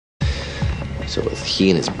So he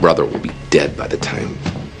and his brother will be dead by the time...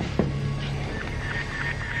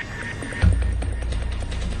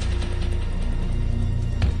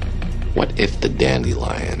 What if the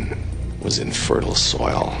dandelion was in fertile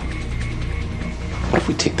soil? What if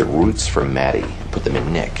we take the roots from Maddie, put them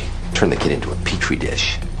in Nick, turn the kid into a petri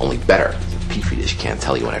dish? Only better, the petri dish can't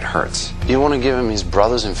tell you when it hurts. You want to give him his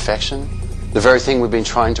brother's infection? The very thing we've been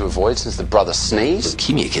trying to avoid since the brother sneezed?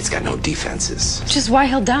 Leukemia kid's got no defenses. Which is why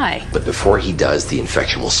he'll die. But before he does, the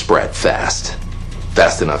infection will spread fast.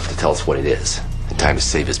 Fast enough to tell us what it is. In time to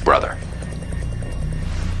save his brother.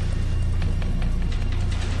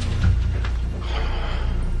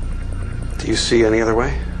 Do you see any other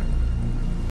way?